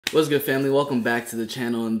What's good, family? Welcome back to the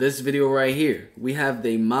channel. In this video right here, we have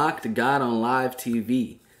they mocked God on live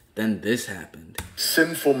TV. Then this happened.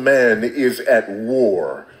 Sinful man is at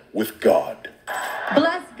war with God.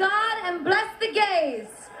 Bless God and bless the gays.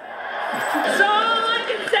 So all I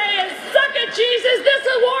can say is, suck it, Jesus, this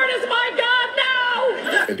award is my God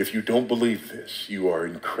now! And if you don't believe this, you are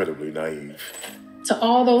incredibly naive. To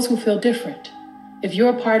all those who feel different, if you're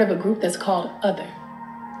a part of a group that's called Other,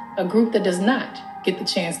 a group that does not get the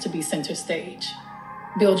chance to be center stage,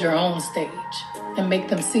 build your own stage and make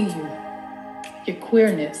them see you. Your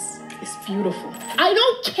queerness is beautiful. I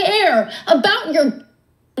don't care about your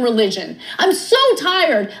religion. I'm so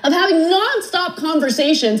tired of having nonstop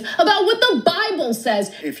conversations about what the Bible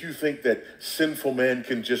says. If you think that sinful man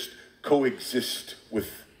can just coexist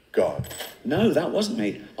with God. No, that wasn't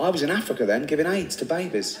me. I was in Africa then, giving AIDS to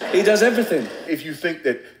babies. He does everything. If you think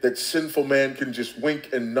that sinful man can just wink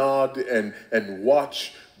and nod and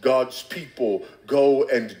watch God's people go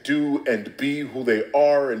and do and be who they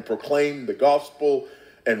are and proclaim the gospel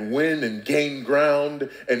and win and gain ground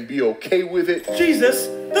and be okay with it. Jesus,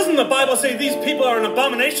 doesn't the Bible say these people are an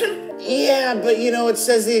abomination? Yeah, but you know, it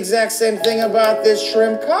says the exact same thing about this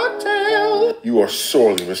shrimp cocktail. You are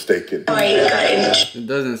sorely mistaken. It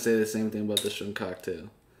doesn't say the same thing about the shrimp cocktail.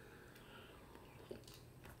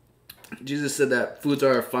 Jesus said that foods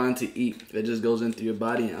are fine to eat. It just goes into your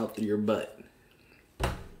body and out through your butt.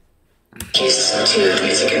 Used to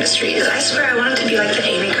music industry. I swear I wanted to be like the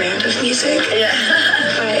Amy Grant of music.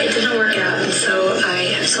 Yeah. But it didn't work out, and so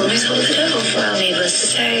I sold my soul to the devil. Well, needless to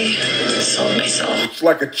say, sold my soul. It's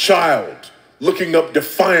like a child looking up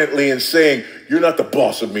defiantly and saying, "You're not the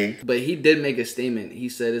boss of me." But he did make a statement. He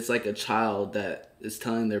said it's like a child that is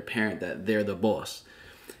telling their parent that they're the boss.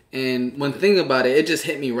 And when thinking about it, it just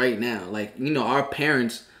hit me right now. Like, you know, our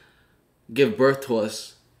parents give birth to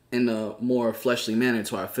us in a more fleshly manner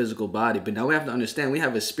to our physical body. But now we have to understand we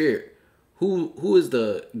have a spirit. Who is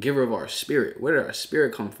the giver of our spirit? Where did our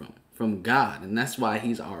spirit come from? From God. And that's why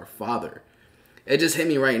he's our Father. It just hit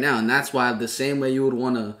me right now. And that's why the same way you would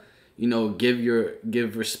want to, you know,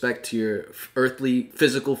 give respect to your earthly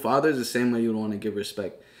physical father is the same way you would want to give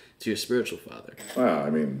respect to your spiritual father. Well, I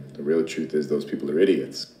mean, the real truth is those people are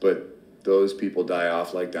idiots. But those people die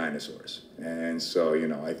off like dinosaurs. And so, you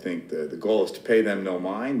know, I think the goal is to pay them no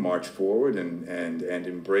mind, march forward, and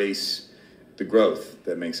embrace the growth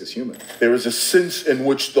that makes us human. There is a sense in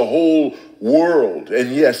which the whole world,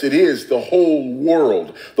 and yes, it is the whole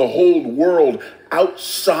world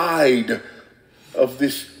outside of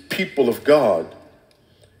this people of God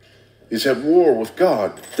is at war with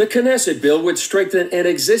God. The Knesset bill would strengthen an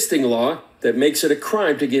existing law that makes it a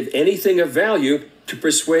crime to give anything of value to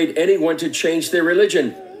persuade anyone to change their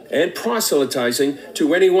religion, and proselytizing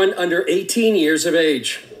to anyone under 18 years of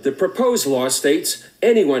age. The proposed law states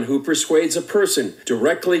anyone who persuades a person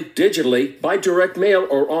directly, digitally, by direct mail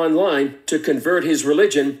or online to convert his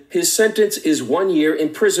religion, his sentence is 1 year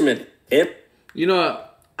imprisonment. You know,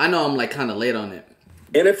 I know I'm like kind of late on it.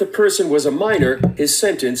 And if the person was a minor, his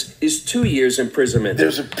sentence is 2 years imprisonment.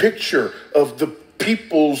 There's a picture of the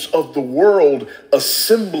peoples of the world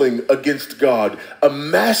assembling against God,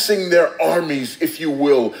 amassing their armies, if you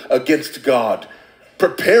will, against God,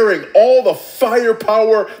 preparing all the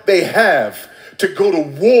firepower they have to go to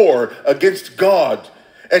war against God,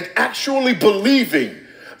 and actually believing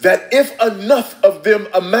that if enough of them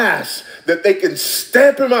amass, that they can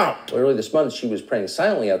stamp him out. Earlier this month, she was praying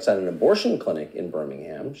silently outside an abortion clinic in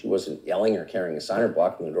Birmingham. She wasn't yelling or carrying a sign or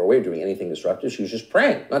blocking the doorway or doing anything disruptive. She was just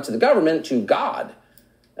praying, not to the government, to God.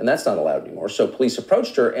 And that's not allowed anymore. So police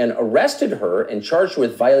approached her and arrested her and charged her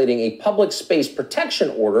with violating a public space protection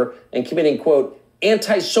order and committing, quote,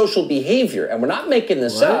 antisocial behavior. And we're not making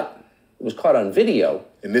this up. It was caught on video.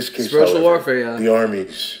 In this case, spiritual however, warfare, yeah. The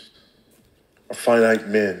armies are finite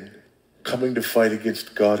men coming to fight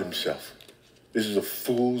against God himself. This is a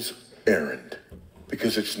fool's errand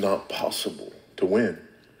because it's not possible to win.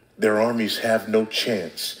 Their armies have no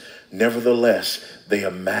chance. Nevertheless, they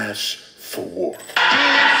amass for war.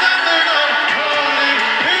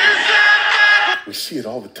 We see it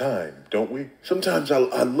all the time, don't we? Sometimes I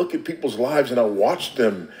look at people's lives and I watch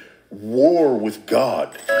them war with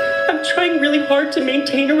God. I'm trying really hard to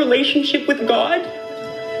maintain a relationship with God,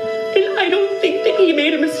 and I don't think that he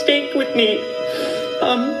made a mistake with me.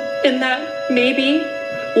 And that maybe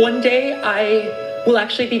one day I will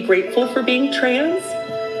actually be grateful for being trans.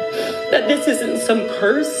 That this isn't some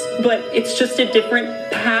curse, but it's just a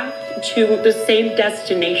different path to the same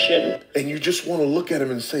destination. And you just want to look at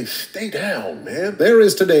him and say, stay down, man. There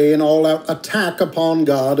is today an all-out attack upon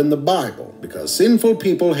God in the Bible because sinful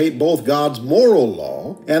people hate both God's moral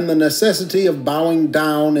law and the necessity of bowing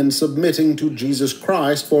down and submitting to Jesus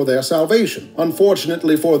Christ for their salvation.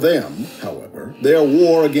 Unfortunately for them, however, their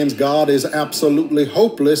war against God is absolutely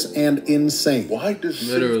hopeless and insane. Why does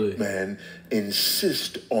man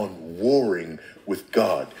insist on warring with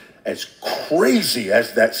God? As crazy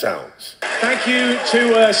as that sounds. Thank you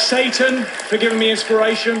to Satan for giving me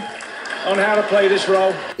inspiration on how to play this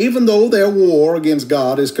role. Even though their war against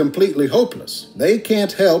God is completely hopeless, they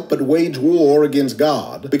can't help but wage war against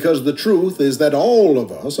God because the truth is that all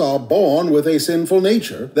of us are born with a sinful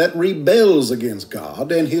nature that rebels against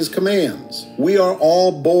God and his commands. We are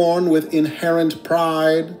all born with inherent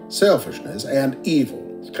pride, selfishness, and evil.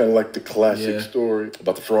 It's kind of like the classic story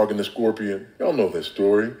about the frog and the scorpion. Y'all know this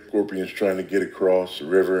story. Scorpion's trying to get across the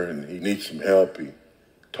river and he needs some help. He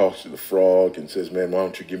talks to the frog and says, man, why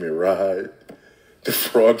don't you give me a ride? The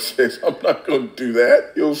frog says, I'm not going to do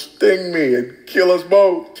that. You'll sting me and kill us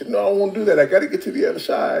both. He said, no, I won't do that. I got to get to the other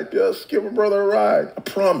side. Just give a brother a ride. I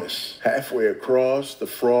promise. Halfway across, the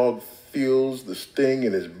frog feels the sting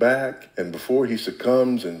in his back. And before he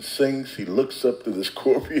succumbs and sinks, he looks up to the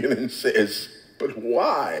scorpion and says, but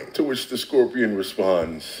why? To which the scorpion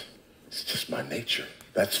responds, it's just my nature.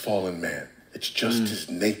 That's fallen man. It's just his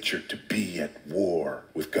nature to be at war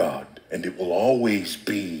with God. And it will always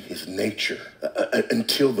be his nature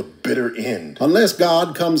until the bitter end. Unless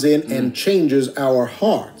God comes in and changes our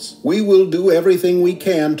hearts, we will do everything we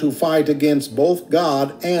can to fight against both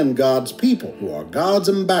God and God's people, who are God's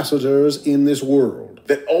ambassadors in this world.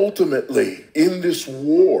 That ultimately, in this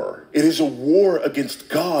war, it is a war against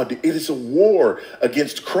God. It is a war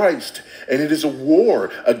against Christ. And it is a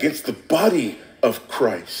war against the body of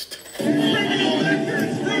Christ.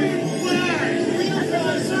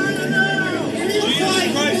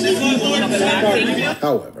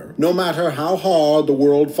 However, no matter how hard the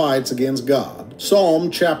world fights against God,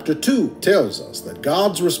 Psalm chapter 2 tells us that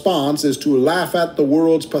God's response is to laugh at the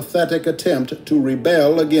world's pathetic attempt to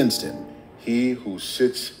rebel against him. He who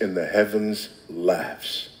sits in the heavens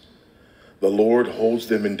laughs. The Lord holds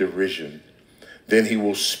them in derision. Then he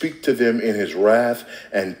will speak to them in his wrath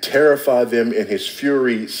and terrify them in his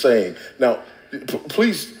fury, saying, now,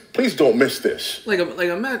 please don't miss this.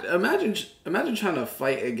 Imagine trying to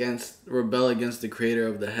rebel against the creator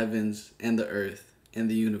of the heavens and the earth and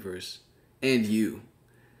the universe and you.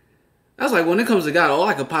 That's like when it comes to God, all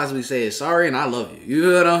I could possibly say is sorry and I love you. You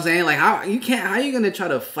know what I'm saying? Like how are you gonna try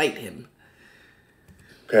to fight him?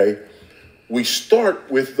 Okay, we start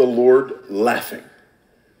with the Lord laughing,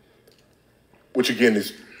 which again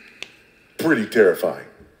is pretty terrifying.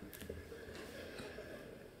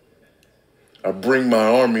 I bring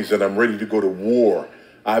my armies and I'm ready to go to war.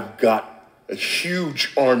 I've got a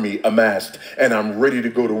huge army amassed and I'm ready to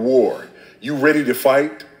go to war. You ready to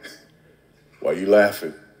fight? Why are you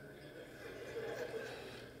laughing?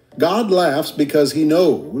 God laughs because he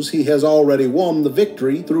knows he has already won the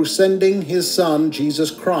victory through sending his son,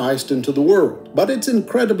 Jesus Christ, into the world. But it's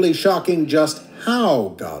incredibly shocking just how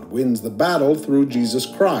God wins the battle through Jesus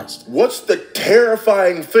Christ. What's the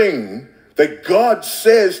terrifying thing that God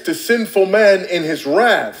says to sinful man in his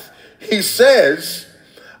wrath? He says,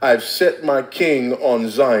 I've set my king on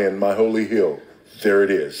Zion, my holy hill. There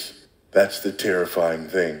it is. That's the terrifying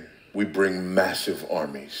thing. We bring massive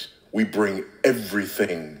armies. We bring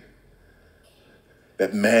everything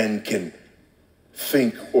that man can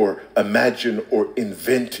think or imagine or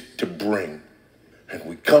invent to bring. And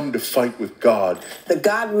we come to fight with God. That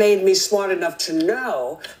God made me smart enough to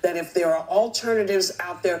know that if there are alternatives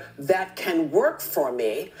out there that can work for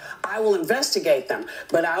me, I will investigate them.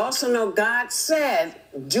 But I also know God said,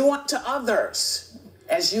 do unto others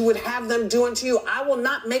as you would have them do unto you. I will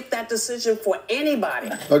not make that decision for anybody.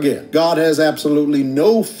 Again, God has absolutely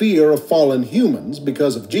no fear of fallen humans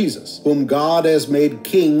because of Jesus, whom God has made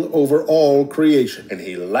king over all creation. And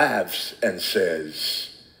he laughs and says,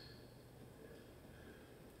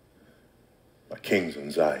 my king's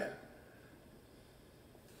in Zion.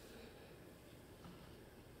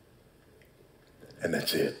 And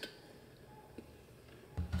that's it.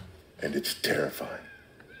 And it's terrifying.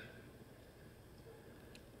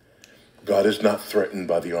 God is not threatened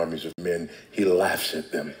by the armies of men. He laughs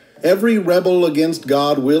at them. Every rebel against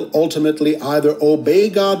God will ultimately either obey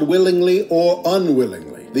God willingly or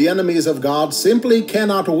unwillingly. The enemies of God simply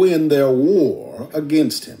cannot win their war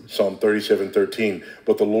against him. Psalm 37:13,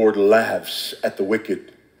 but the Lord laughs at the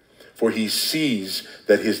wicked, for he sees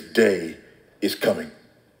that his day is coming.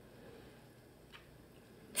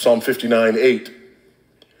 Psalm 59:8,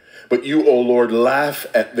 But you, O Lord, laugh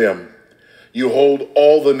at them. You hold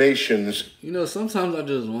all the nations. You know, sometimes I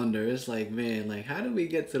just wonder, it's like, man, like, how did we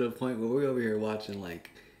get to the point where we're over here watching,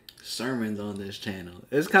 like, sermons on this channel?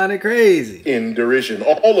 It's kind of crazy. In derision,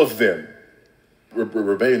 all of them.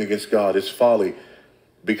 Rebellion against God is folly,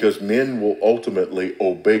 because men will ultimately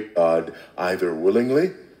obey God either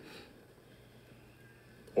willingly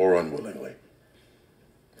or unwillingly.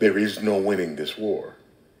 There is no winning this war,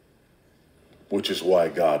 which is why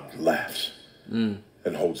God laughs and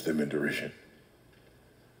holds them in derision.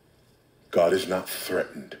 God is not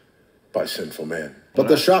threatened by sinful men. But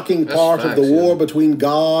the shocking part of the war between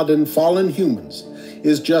God and fallen humans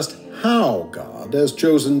is just how God has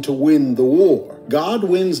chosen to win the war. God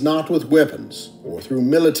wins not with weapons or through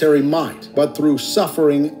military might, but through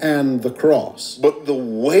suffering and the cross. But the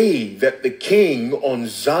way that the king on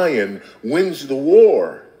Zion wins the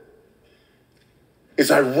war is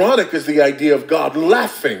ironic as the idea of God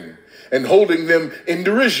laughing and holding them in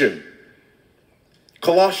derision.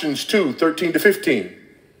 Colossians 2:13-15.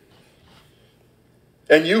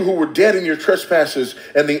 And you who were dead in your trespasses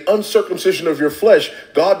and the uncircumcision of your flesh,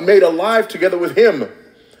 God made alive together with him,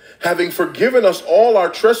 having forgiven us all our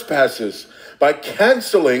trespasses by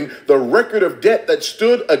canceling the record of debt that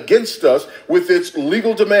stood against us with its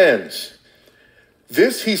legal demands.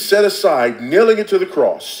 This he set aside, nailing it to the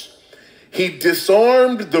cross. He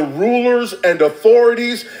disarmed the rulers and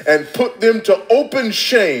authorities and put them to open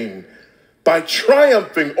shame by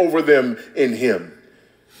triumphing over them in him.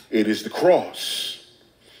 It is the cross.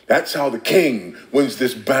 That's how the king wins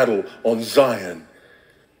this battle on Zion.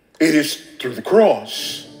 It is through the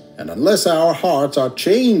cross. And unless our hearts are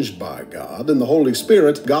changed by God and the Holy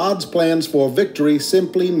Spirit, God's plans for victory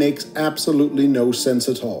simply makes absolutely no sense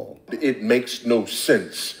at all. It makes no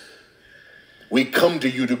sense. We come to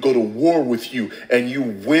you to go to war with you, and you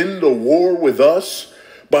win the war with us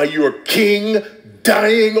by your king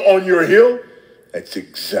dying on your hill? That's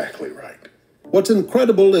exactly right. What's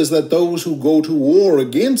incredible is that those who go to war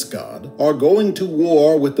against God are going to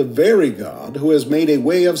war with the very God who has made a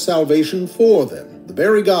way of salvation for them, the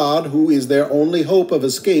very God who is their only hope of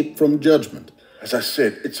escape from judgment. As I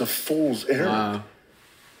said, it's a fool's errand.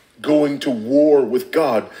 Going to war with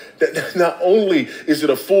God. That not only is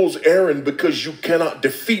it a fool's errand because you cannot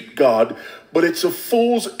defeat God, but it's a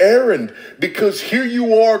fool's errand because here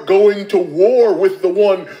you are going to war with the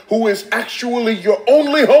one who is actually your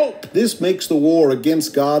only hope. This makes the war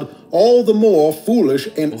against God all the more foolish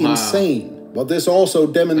and insane. But this also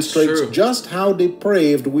demonstrates just how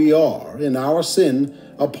depraved we are in our sin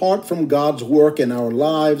apart from God's work in our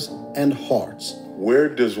lives and hearts. Where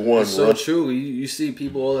does one It's so true. You see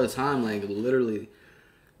people all the time, like, literally,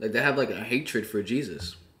 like, they have, like, a hatred for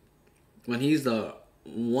Jesus. When he's the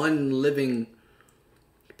one living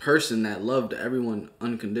person that loved everyone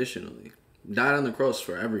unconditionally. Died on the cross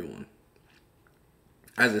for everyone.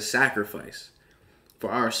 As a sacrifice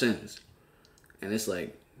for our sins. And it's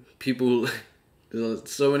like, people,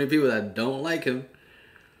 there's so many people that don't like him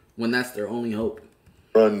when that's their only hope.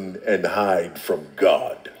 Run and hide from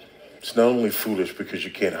God. It's not only foolish because you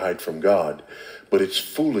can't hide from God, but it's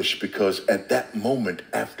foolish because at that moment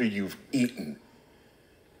after you've eaten,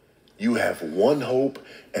 you have one hope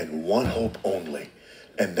and one hope only,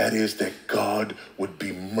 and that is that God would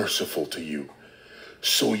be merciful to you.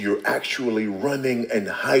 So you're actually running and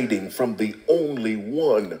hiding from the only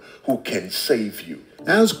one who can save you.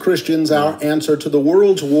 As Christians, our answer to the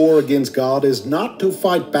world's war against God is not to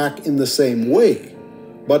fight back in the same way,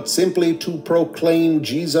 but simply to proclaim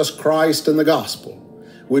Jesus Christ and the gospel,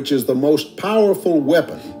 which is the most powerful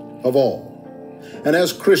weapon of all. And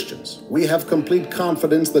as Christians, we have complete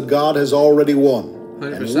confidence that God has already won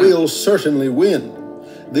 100%. And will certainly win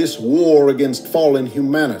this war against fallen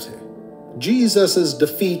humanity. Jesus'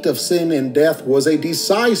 defeat of sin and death was a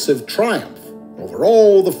decisive triumph over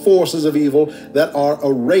all the forces of evil that are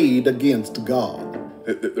arrayed against God.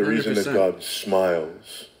 The reason that God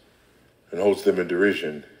smiles and holds them in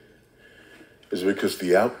derision is because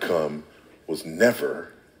the outcome was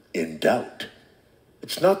never in doubt.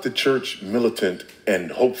 It's not the church militant and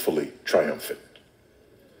hopefully triumphant.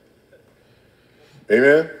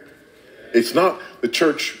 Amen? It's not the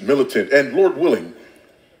church militant and, Lord willing,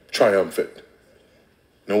 triumphant.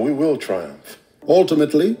 No, we will triumph.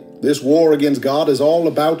 Ultimately, this war against God is all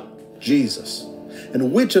about Jesus.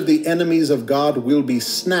 And which of the enemies of God will be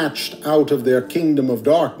snatched out of their kingdom of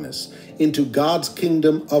darkness into God's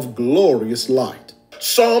kingdom of glorious light?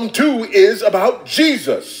 Psalm 2 is about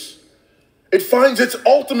Jesus. It finds its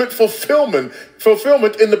ultimate fulfillment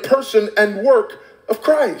in the person and work of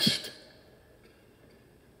Christ.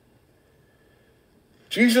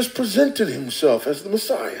 Jesus presented himself as the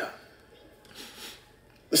Messiah.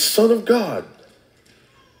 the Son of God.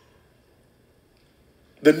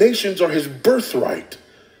 The nations are his birthright.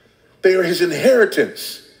 They are his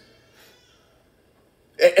inheritance.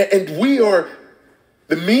 And we are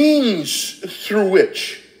the means through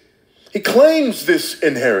which he claims this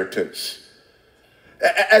inheritance.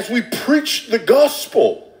 As we preach the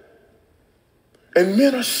gospel and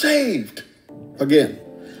men are saved. Again,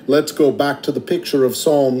 let's go back to the picture of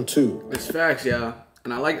Psalm 2. It's facts, yeah.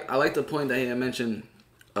 And I like the point that he had mentioned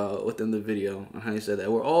within the video on how he said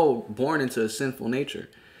that we're all born into a sinful nature.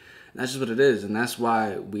 And that's just what it is, and that's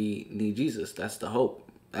why we need Jesus. That's the hope.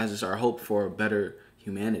 That's just our hope for a better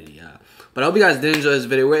humanity. Yeah. But I hope you guys did enjoy this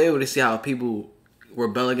video. We're able to see how people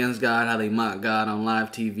rebel against God, how they mock God on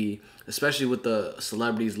live TV, especially with the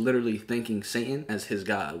celebrities literally thanking Satan as his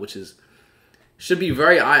God, which should be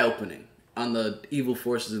very eye-opening on the evil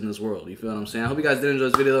forces in this world. You feel what I'm saying? I hope you guys did enjoy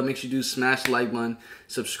this video. Make sure you do smash the like button,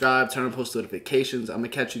 subscribe, turn on post notifications. I'm going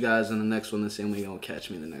to catch you guys in the next one the same way you're going to catch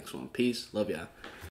me in the next one. Peace. Love y'all.